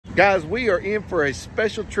Guys, we are in for a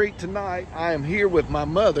special treat tonight. I am here with my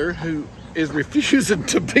mother, who is refusing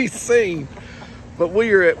to be seen. But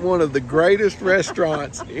we are at one of the greatest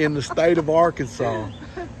restaurants in the state of Arkansas.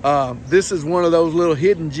 This is one of those little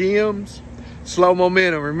hidden gems. Slow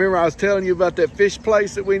momentum. Remember I was telling you about that fish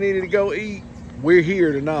place that we needed to go eat? We're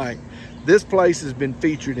here tonight. This place has been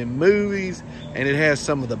featured in movies, and it has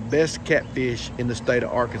some of the best catfish in the state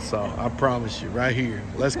of Arkansas. I promise you, right here.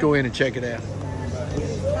 Let's go in and check it out.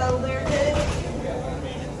 Oh, they're good.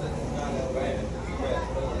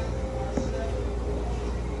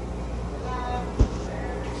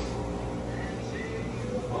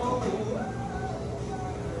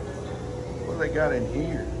 What do they got in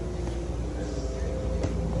here?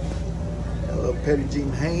 Got a little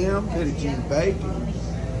Pettigene ham, Pettigene bacon.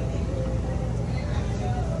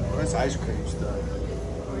 Well, that's ice cream stuff.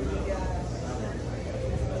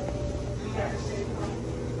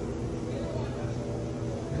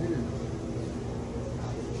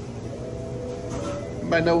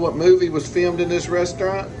 Anybody know what movie was filmed in this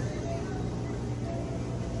restaurant?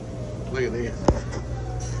 Look at this.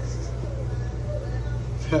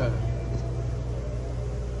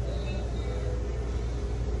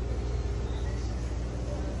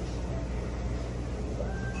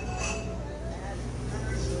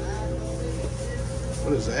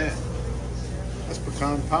 What is that? That's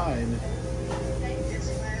pecan pie, isn't it?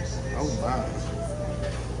 Oh my.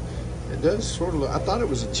 It does sort of look, I thought it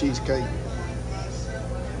was a cheesecake.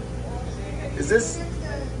 Is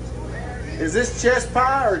this chest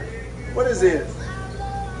pie or what is it?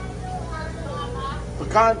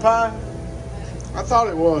 Pecan pie? I thought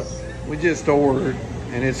it was. We just ordered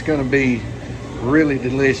and it's gonna be really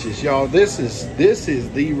delicious. Y'all, this is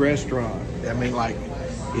the restaurant. I mean, like,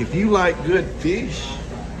 if you like good fish,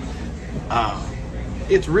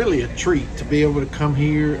 it's really a treat to be able to come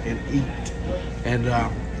here and eat. And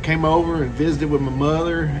came over and visited with my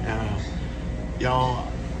mother. Y'all,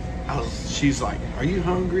 she's like, "Are you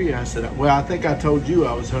hungry?" I said, "Well, I think I told you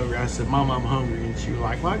I was hungry." I said, "Mom, I'm hungry." And she was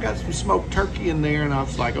like, "Well, I got some smoked turkey in there." And I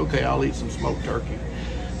was like, "Okay, I'll eat some smoked turkey."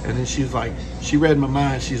 And then she's like, she read my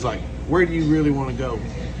mind. She's like, "Where do you really want to go?"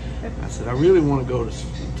 I said, "I really want to go to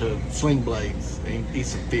Sling Blades and eat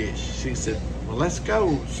some fish." She said, "Well, let's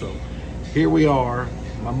go." So here we are.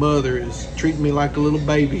 My mother is treating me like a little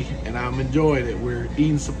baby, and I'm enjoying it. We're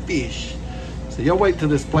eating some fish. So y'all wait till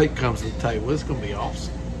this plate comes to the table. It's gonna be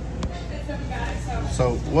awesome.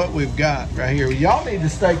 So what we've got right here, y'all need to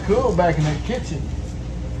stay cool back in that kitchen,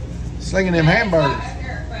 slinging them hamburgers.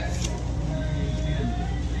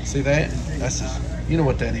 See that? That's just, you know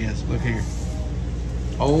what that is. Look here.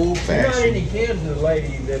 Old fashioned. You're not any kids of the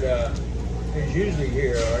lady that is usually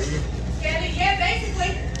here, are you? Yeah,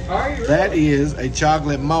 basically. Are you really? That is a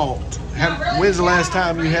chocolate malt. When's the last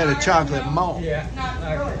time you had a chocolate malt? Yeah.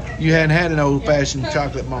 You hadn't had an old fashioned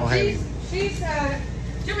chocolate malt, have you?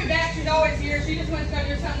 She'll be back. She's always here. She just wants to go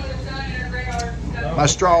do something with her son and her granddaughter. My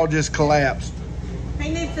straw just collapsed. He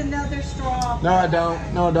needs another straw. No, I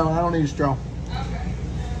don't. No, I don't. I don't need a straw. Okay.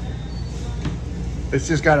 It's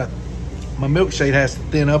just got my milkshake has to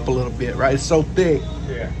thin up a little bit, right? It's so thick.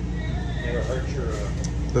 Yeah. Never hurt your...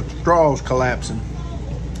 The straw's collapsing.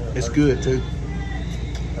 It's good too.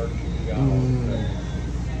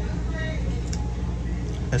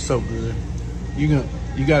 That's so good. You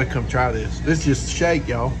gotta come try this. This just shake,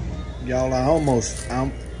 y'all. Y'all, I almost,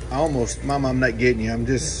 Mom, I'm not getting you. I'm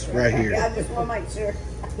just right here. I just want to make sure.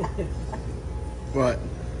 But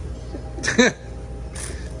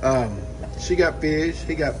she got fish,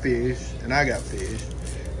 he got fish, and I got fish.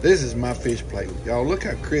 This is my fish plate, y'all. Look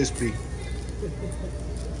how crispy.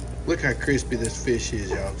 Look how crispy this fish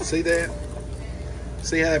is, y'all. See that?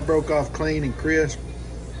 See how it broke off clean and crisp?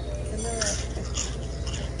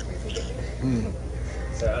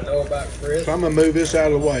 So I know about Chris. So I'm gonna move this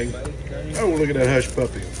out of the way. Oh, look at that hush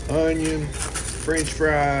puppy. Onion, French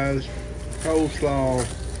fries, coleslaw.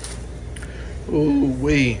 Ooh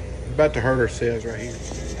wee. About to hurt ourselves right here.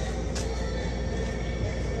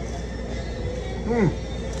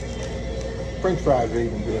 French fries are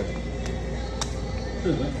even good.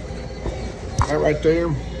 Right there,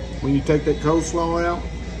 when you take that coleslaw out,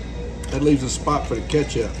 that leaves a spot for the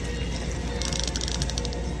ketchup.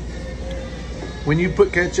 When you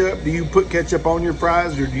put ketchup, do you put ketchup on your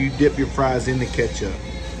fries or do you dip your fries in the ketchup?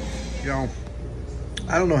 Y'all,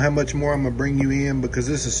 I don't know how much more I'm gonna bring you in because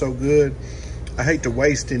this is so good. I hate to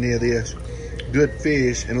waste any of this good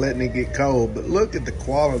fish and letting it get cold, but look at the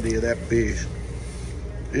quality of that fish.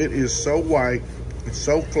 It is so white, it's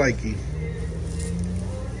so flaky,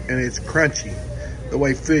 and it's crunchy the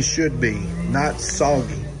way fish should be, not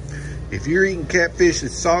soggy. If you're eating catfish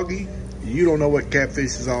that's soggy, you don't know what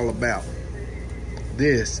catfish is all about.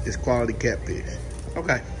 This is quality catfish.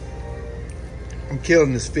 Okay. I'm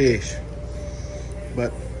killing this fish.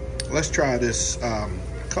 But let's try this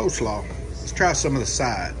coleslaw. Let's try some of the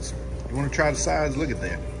sides. You want to try the sides? Look at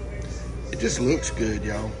that. It just looks good,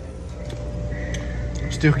 y'all.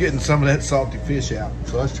 I'm still getting some of that salty fish out.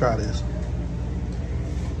 So let's try this.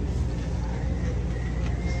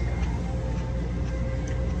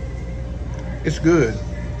 It's good.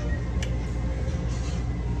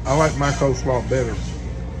 I like my coleslaw better.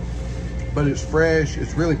 But it's fresh.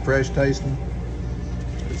 It's really fresh tasting.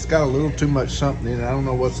 It's got a little too much something in it. I don't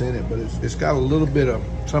know what's in it, but it's got a little bit of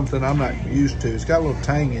something I'm not used to. It's got a little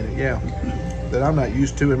tang in it, yeah, that I'm not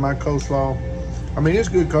used to in my coleslaw. I mean, it's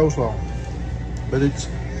good coleslaw, but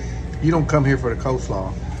you don't come here for the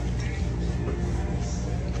coleslaw.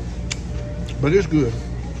 But it's good.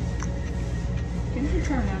 Can you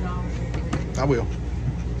turn that off? I will.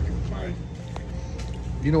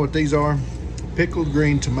 You know what these are? Pickled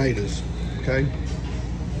green tomatoes, okay?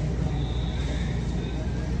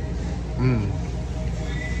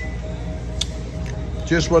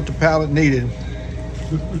 Just what the palate needed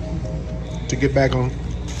to get back on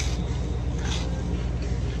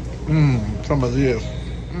some of this.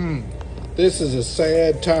 This is a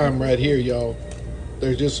sad time right here, y'all.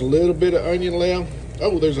 There's just a little bit of onion left.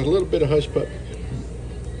 Oh, there's a little bit of hush puppy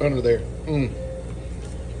under there.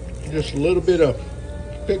 Just a little bit of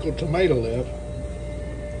pickled tomato left.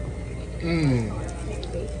 And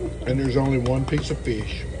there's only one piece of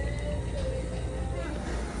fish.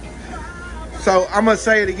 So I'm gonna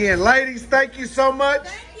say it again. Ladies, thank you so much.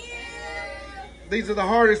 Thank you. These are the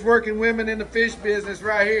hardest working women in the fish business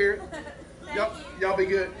right here. Y'all be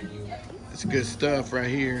good. It's good stuff right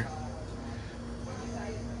here.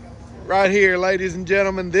 Right here, ladies and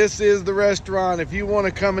gentlemen, this is the restaurant. If you want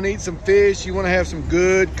to come and eat some fish, you want to have some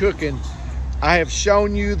good cooking, I have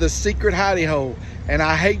shown you the secret hidey hole. And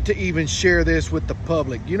I hate to even share this with the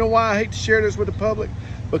public. You know why I hate to share this with the public?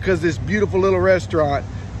 Because this beautiful little restaurant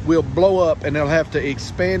will blow up and they'll have to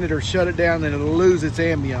expand it or shut it down and it'll lose its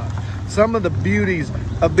ambiance. Some of the beauties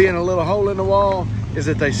of being a little hole in the wall is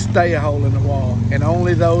that they stay a hole in the wall, and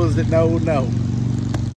only those that know.